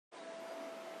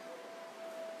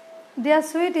Dear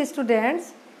sweet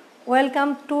students,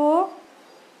 welcome to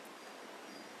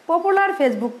popular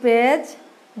Facebook page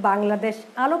Bangladesh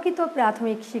Alokito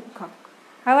Prathmik Shikkak.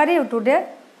 How are you today?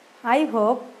 I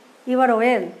hope you are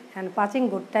well and passing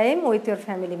good time with your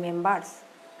family members.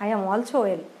 I am also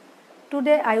well.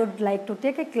 Today I would like to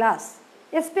take a class,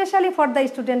 especially for the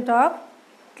student of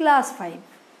class 5.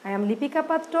 I am Lipika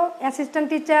Patro, assistant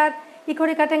teacher,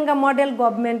 Ikorikatenga Model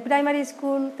Government Primary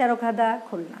School, Terokhada,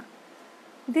 Khulna.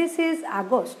 This is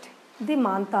August, the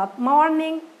month of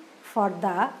mourning for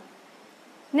the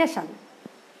nation.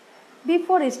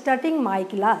 Before starting my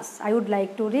class, I would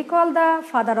like to recall the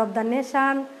father of the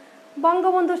nation,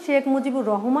 Bangabandhu Sheikh Mujibur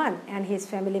Rahman and his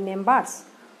family members,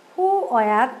 who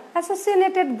were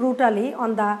assassinated brutally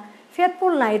on the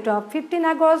fateful night of 15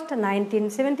 August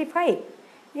 1975,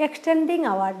 extending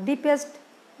our deepest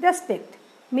respect.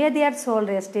 May their soul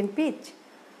rest in peace.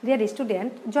 Dear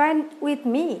student, join with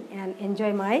me and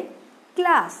enjoy my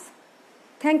class.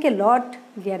 Thank a lot,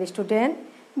 dear student.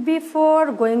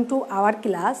 Before going to our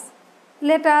class,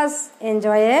 let us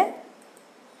enjoy a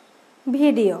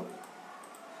video.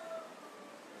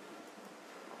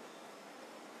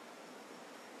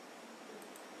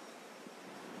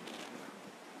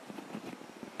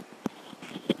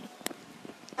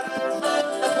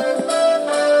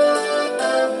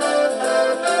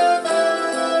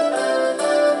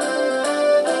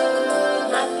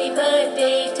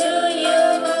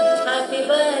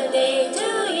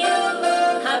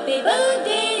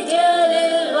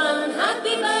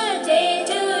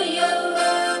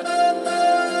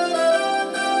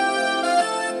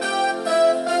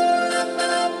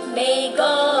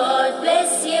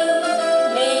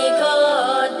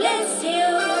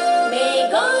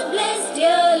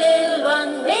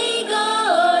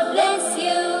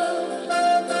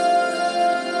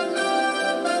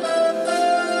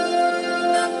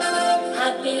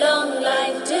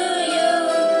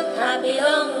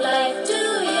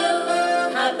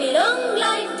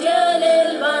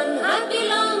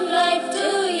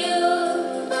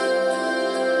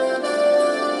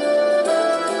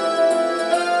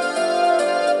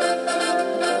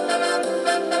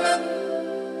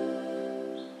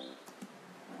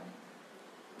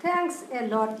 Thanks a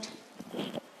lot,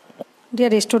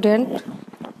 dear student.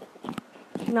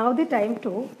 Now the time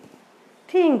to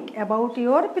think about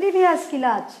your previous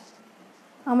class.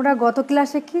 আমরা গত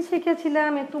ক্লাসে কি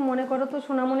শিখেছিলাম একটু মনে করো তো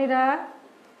সোনামণিরা।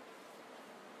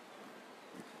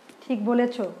 ঠিক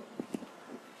বলেছো,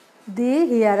 দি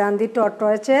হিয়ার অ্যান্ড দি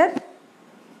টর্টয়েসের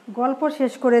গল্প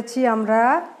শেষ করেছি আমরা,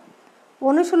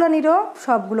 অনুশীলনীরও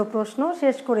সবগুলো প্রশ্ন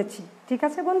শেষ করেছি। ঠিক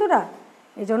আছে বন্ধুরা,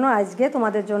 এই জন্য আজকে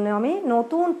তোমাদের জন্য আমি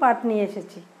নতুন পাঠ নিয়ে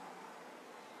এসেছি।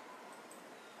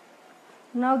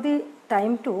 নাও the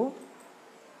time to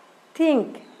think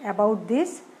about this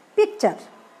picture.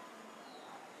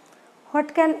 What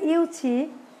can you see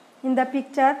in the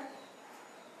picture?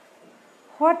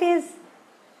 What is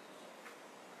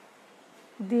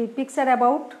the picture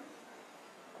about?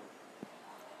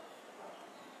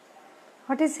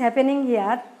 What is happening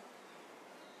here?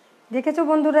 দেখেছো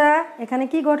বন্ধুরা, এখানে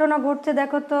কি ঘটনা ঘটছে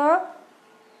দেখো তো।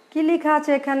 কি লেখা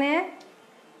আছে এখানে?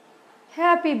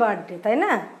 হ্যাপি বার্থডে, তাই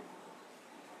না?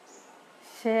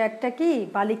 সে একটা কি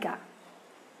বালিকা,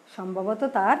 সম্ভবত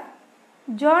তার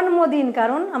জন্মদিন,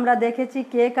 কারণ আমরা দেখেছি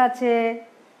কেক আছে,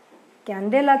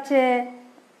 ক্যান্ডেল আছে,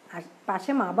 আর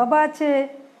পাশে মা বাবা আছে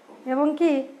এবং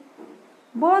কি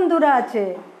বন্ধুরা আছে,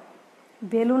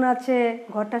 বেলুন আছে,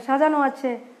 ঘরটা সাজানো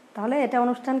আছে। তাহলে এটা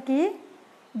অনুষ্ঠান কি?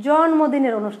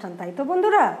 জন্মদিনের অনুষ্ঠান, তাই তো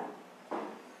বন্ধুরা?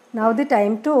 নাও the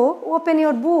time to open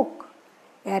your book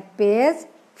at page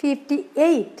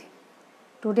 58.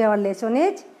 Today our lesson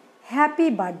is happy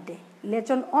birthday,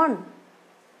 lesson on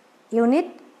unit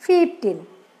 15,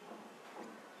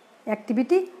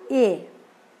 activity A.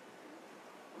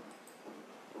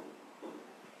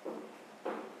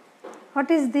 What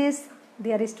is this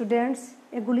dear students?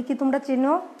 এগুলি কি তোমরা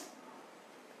চিনো?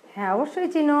 হ্যাঁ, অবশ্যই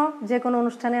চিনো। যে কোনো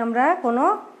অনুষ্ঠানে আমরা কোনো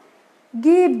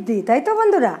গিফট দিই, তাই তো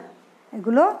বন্ধুরা?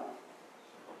 এগুলো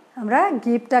আমরা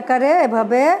গিফট আকারে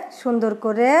এভাবে সুন্দর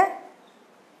করে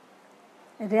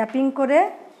র্যাপিং করে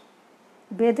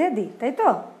বেঁধে দিই, তাই তো?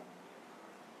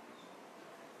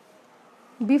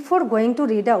 Before going to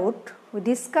read out, we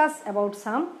discuss about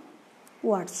some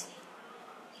words.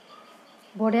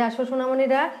 বোর্ডে আসো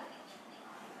সোনামণিরা।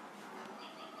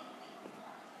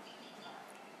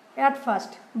 At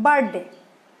first, birthday.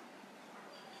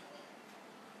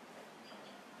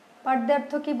 বার্থডে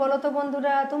অর্থ কি বলো তো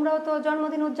বন্ধুরা? তোমরাও তো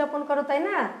জন্মদিন উদযাপন করো, তাই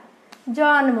না?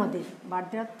 জন্মদিন।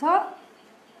 বার্থডে অর্থ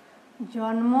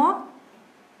জন্মদিন।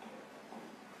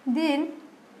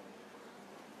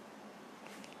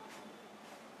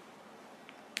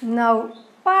 নাও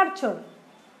পার্সন,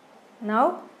 নাও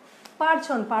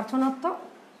পার্সন, পার্সন অর্থ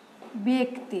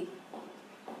ব্যক্তি,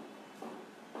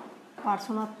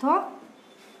 পার্সন অর্থ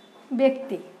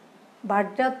ব্যক্তি,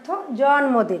 বার্থডে অর্থ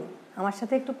জন্মদিন। আমার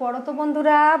সাথে একটু পড়ো তো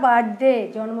বন্ধুরা, বার্থডে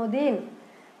জন্মদিন,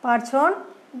 পার্সন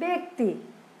ব্যক্তি।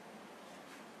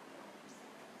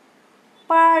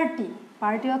 পার্টি,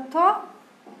 পার্টি অর্থ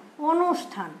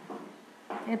অনুষ্ঠান।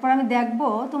 এরপর আমি দেখব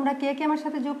তোমরা কে কে আমার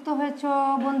সাথে যুক্ত হয়েছ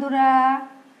বন্ধুরা।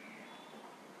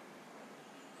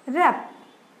 র্যাপ,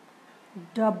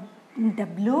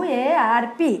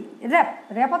 WARP, র্যাপ,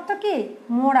 র্যাপ অর্থ কি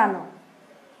মোড়ানো।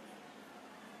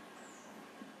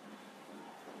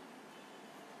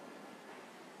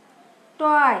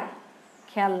 টয়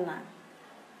খেলনা,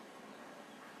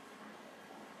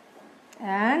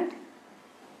 অ্যান্ড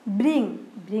ব্রিং,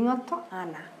 ব্রিং অর্থ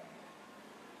আনা।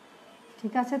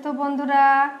 ঠিক আছে তো বন্ধুরা,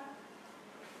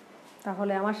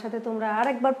 তাহলে আমার সাথে তোমরা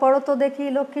আরেকবার পড়ো তো দেখি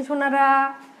লক্ষ্মী সোনারা।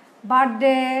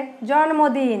 বার্থডে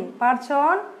জন্মদিন,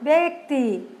 পার্সন ব্যক্তি,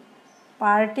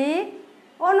 পার্টি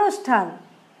অনুষ্ঠান,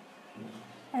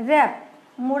 র্যাপ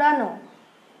মুড়ানো,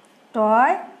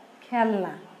 টয়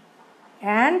খেলনা,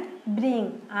 অ্যান্ড ব্রিং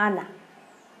আনা।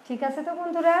 ঠিক আছে তো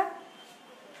বন্ধুরা,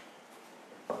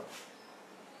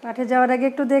 পাঠে যাওয়ার আগে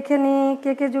একটু দেখে নি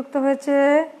কে কে যুক্ত হয়েছে।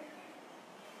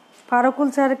 ফারুকুল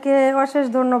স্যারকে অশেষ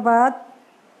ধন্যবাদ।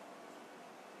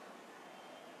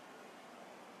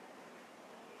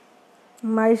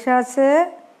 মাইশা আছে,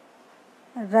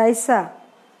 রাইসা,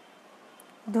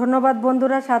 ধন্যবাদ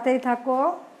বন্ধুরা, সাথেই থাকো।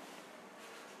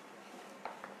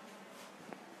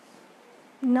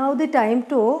 Now the time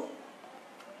to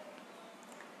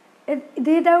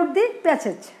read out the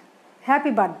passage.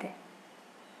 Happy birthday.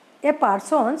 A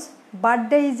person's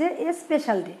birthday is a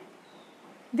special day.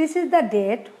 This is the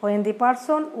date when the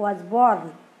person was born.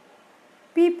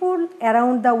 People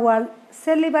around the world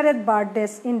celebrate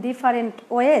birthdays in different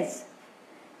ways.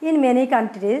 In many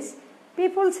countries,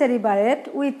 people celebrate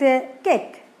with a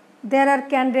cake. There are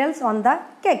candles on the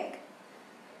cake.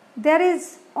 There is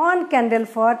one candle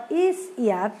for each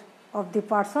year of the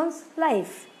person's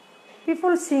life.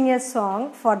 People sing a song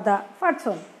for the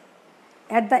person.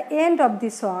 At the end of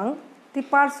the song, the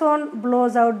person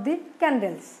blows out the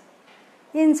candles.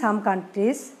 In some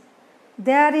countries,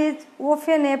 there is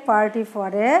often a party for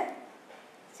a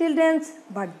children's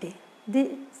birthday. The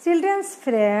children's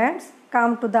friends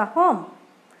come to the home.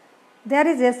 There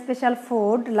is a special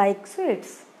food like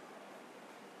sweets.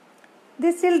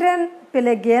 The children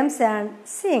play games and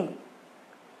sing.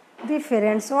 The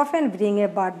parents often bring a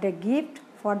birthday gift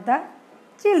for the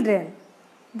children.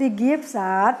 The gifts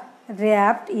are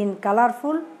wrapped in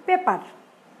colorful paper.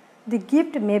 The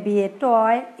gift may be a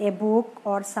toy, a book,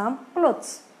 or some clothes.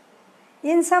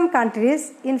 In some countries,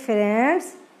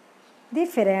 the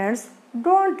parents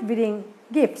don't bring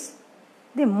gifts.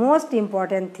 The most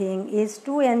important thing is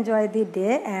to enjoy the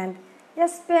day and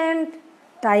spend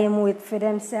time with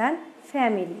friends and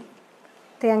family.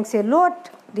 Thanks a lot,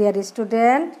 dear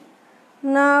student.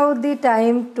 Now the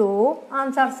time to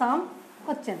answer some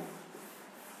questions.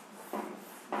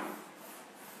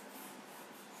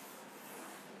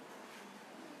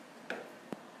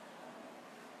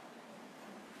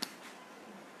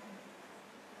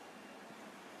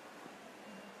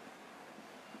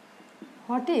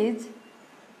 What is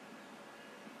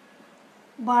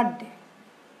birthday?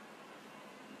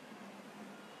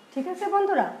 ঠিক আছে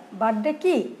বন্ধুরা, birthday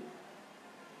কি?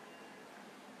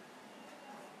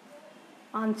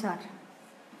 Answer,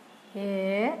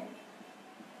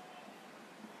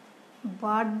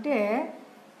 birthday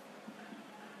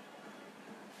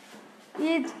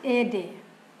is a day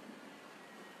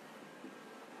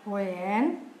when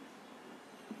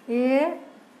a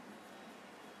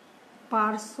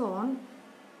person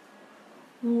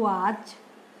was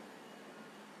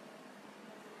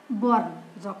born.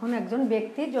 যখন একজন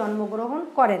ব্যক্তি জন্মগ্রহণ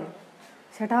করেন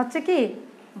সেটা হচ্ছে কি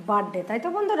বার্থডে, তাই তো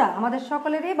বন্ধুরা? আমাদের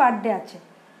সকলেরই বার্থডে আছে।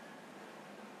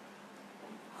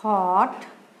 What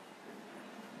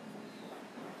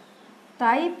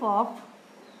type off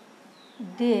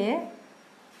day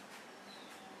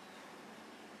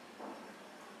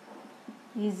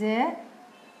is a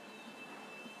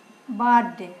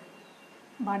birthday?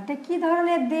 Birthday কি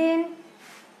ধরনের দিন?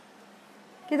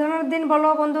 কি ধরনের দিন বলো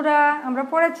বন্ধুরা? আমরা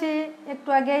পড়েছি একটু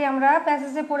আগেই, আমরা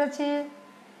প্যাসেজে পড়েছি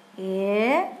a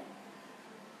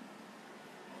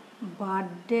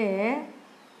birthday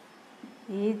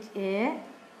is a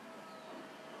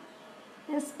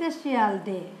special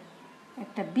day,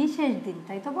 একটা বিশেষ দিন,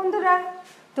 তাই তো বন্ধুরা?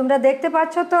 তোমরা দেখতে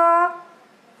পাচ্ছ তো,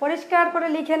 পরিষ্কার করে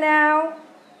লিখে নাও।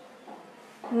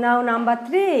 নাও number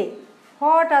 3,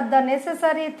 What are the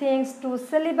necessary things to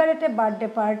celebrate a birthday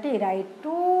party? Write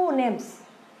 2 names.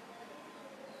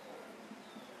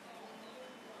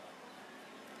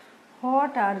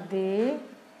 What are the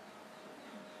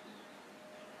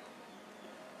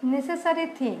necessary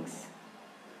things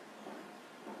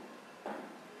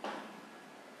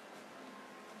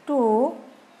to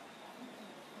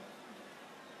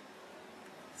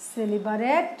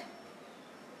celebrate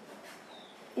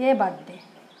a birthday?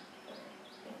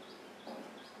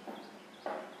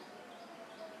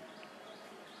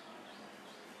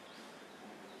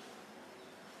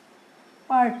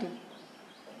 Party.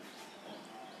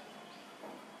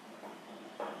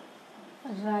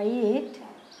 Write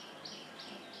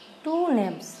 2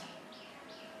 names.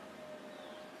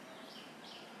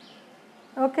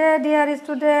 Okay, dear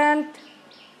student.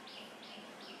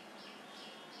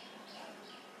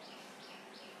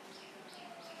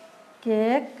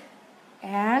 Cake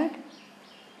and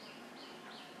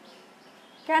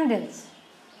candles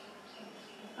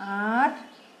are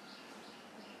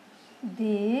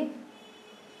the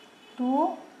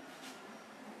 2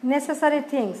 necessary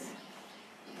things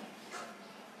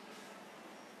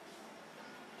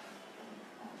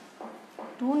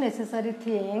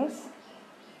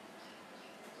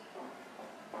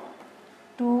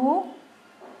to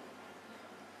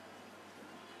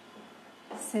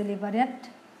celebrate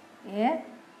a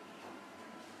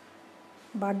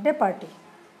birthday party.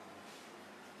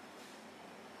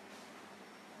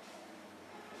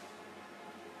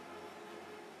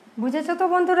 বুঝেছো তো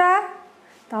বন্ধুরা?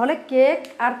 তাহলে cake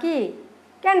আর কি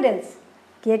candles,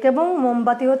 cake এবং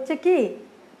মোমবাতি হচ্ছে কি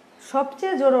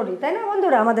সবচেয়ে জরুরি, তাই না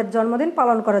বন্ধুরা, আমাদের জন্মদিন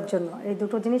পালন করার জন্য। এই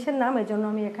দুটো জিনিসের নাম এই জন্য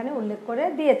আমি এখানে উল্লেখ করে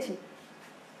দিয়েছি।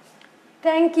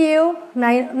 Thank you.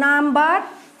 Number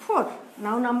 4,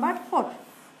 now number 4।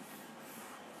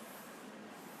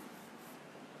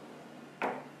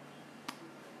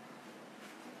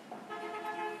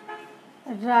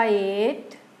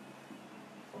 write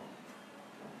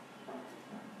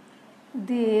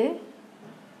the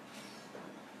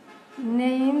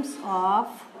names of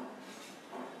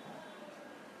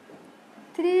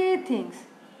 3 things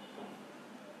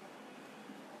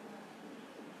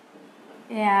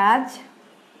as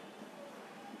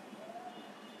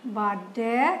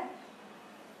birthday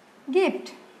gift.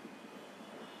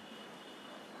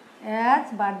 As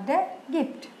birthday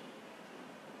gift.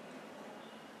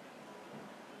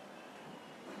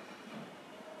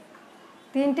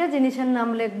 তিনটে জিনিসের নাম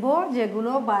লিখবো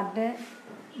যেগুলো বার্থডে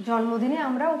জন্মদিনে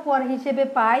আমরা উপহার হিসেবে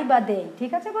পাই বা দেই।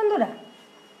 ঠিক আছে বন্ধুরা?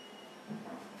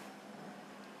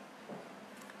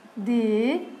 The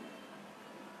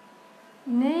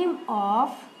name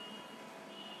of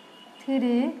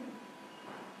 3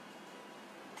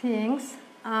 things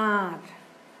are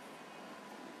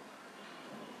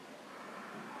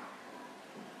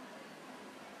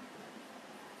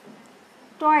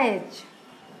toys,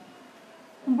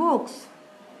 books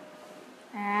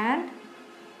and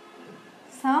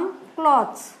some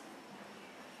clothes.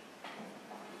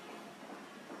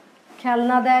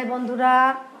 খেলনা দেয় বন্ধুরা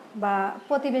বা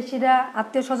প্রতিবেশীরা,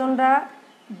 আত্মীয় স্বজনরা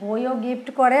বইও গিফট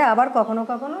করে, আবার কখনো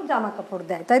কখনো জামা কাপড়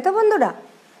দেয়, তাই তো বন্ধুরা?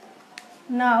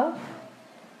 নাও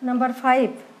নাম্বার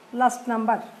 5, লাস্ট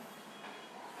নাম্বার।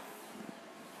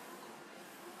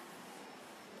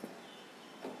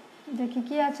 দেখি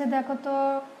কি আছে, দেখো তো।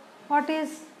 What is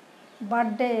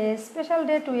birthday? Special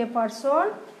day to a person.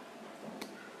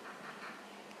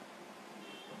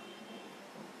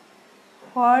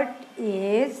 What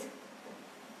is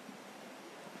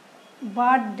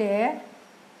birthday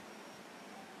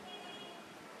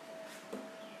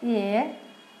a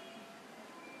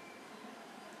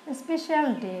special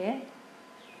day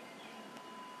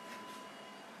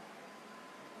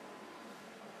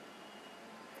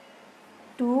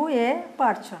to a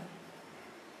person.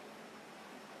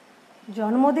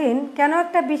 জন্মদিন কেন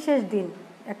একটা বিশেষ দিন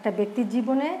একটা ব্যক্তির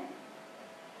জীবনে?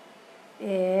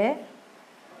 A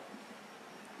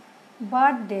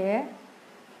birthday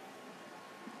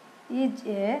is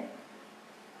a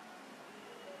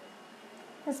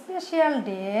special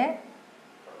day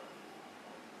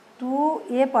to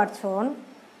a person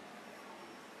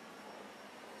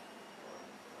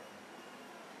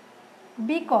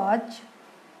because,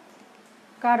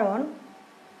 কারণ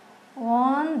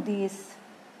on this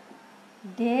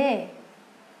day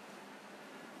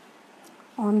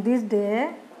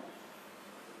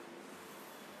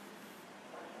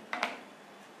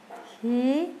he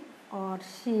or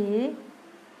she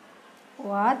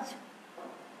was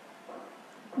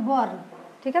born.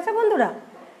 ঠিক আছে বন্ধুরা?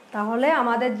 তাহলে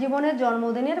আমাদের জীবনে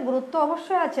জন্মদিনের গুরুত্ব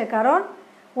অবশ্যই আছে, কারণ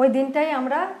ওই দিনটাই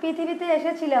আমরা পৃথিবীতে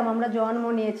এসেছিলাম, আমরা জন্ম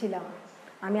নিয়েছিলাম।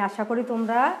 আমি আশা করি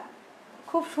তোমরা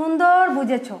খুব সুন্দর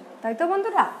বুঝেছো, তাই তো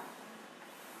বন্ধুরা?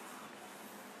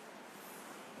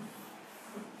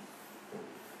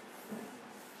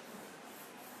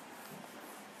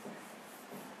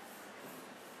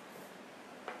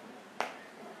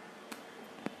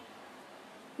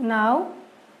 Now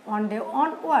on the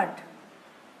onward.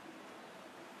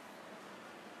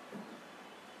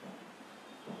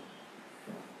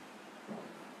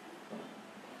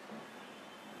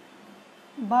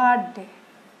 Birthday,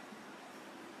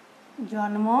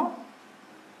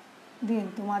 জন্মদিন।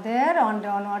 তোমাদের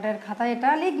অনওয়ার্ডের খাতায় এটা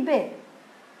লিখবে।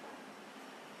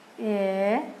 এ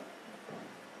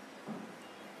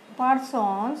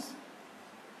persons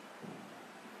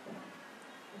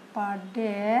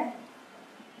birthday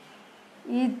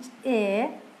is a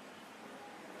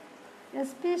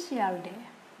special day.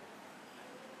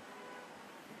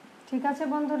 ঠিক আছে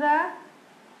বন্ধুরা?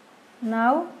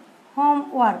 নাও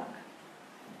homework.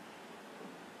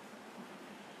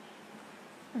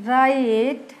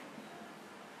 Write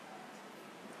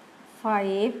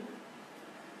 5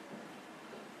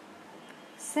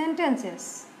 sentences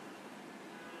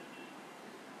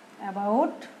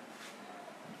about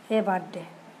a birthday.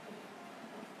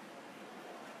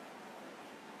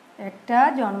 একটা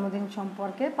জন্মদিন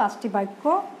সম্পর্কে 5টি বাক্য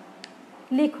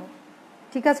লিখো।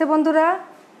 ঠিক আছে বন্ধুরা?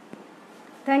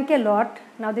 Thank a lot.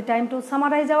 Now the time to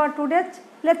summarize our today's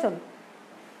lesson.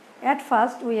 At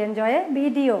first we enjoy a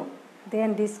video, then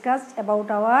discuss about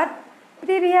our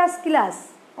previous class,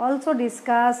 also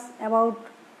discuss about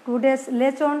today's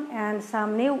lesson and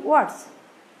some new words,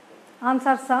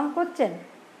 answer some question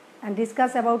and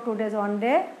discuss about today's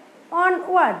one-day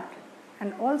onward, and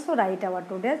also write our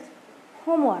today's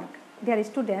homework. Dear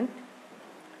student,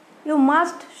 you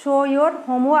must show your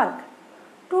homework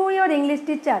to your English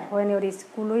teacher when your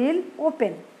school will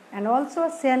open, and also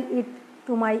send it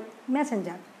to my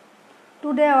messenger.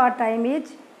 Today our time is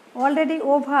already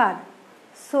over,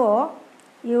 so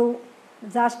you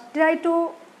just try to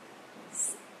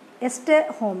stay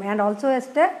home and also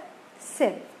stay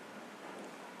safe.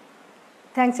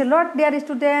 Thanks a lot, dear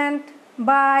student.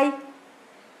 Bye.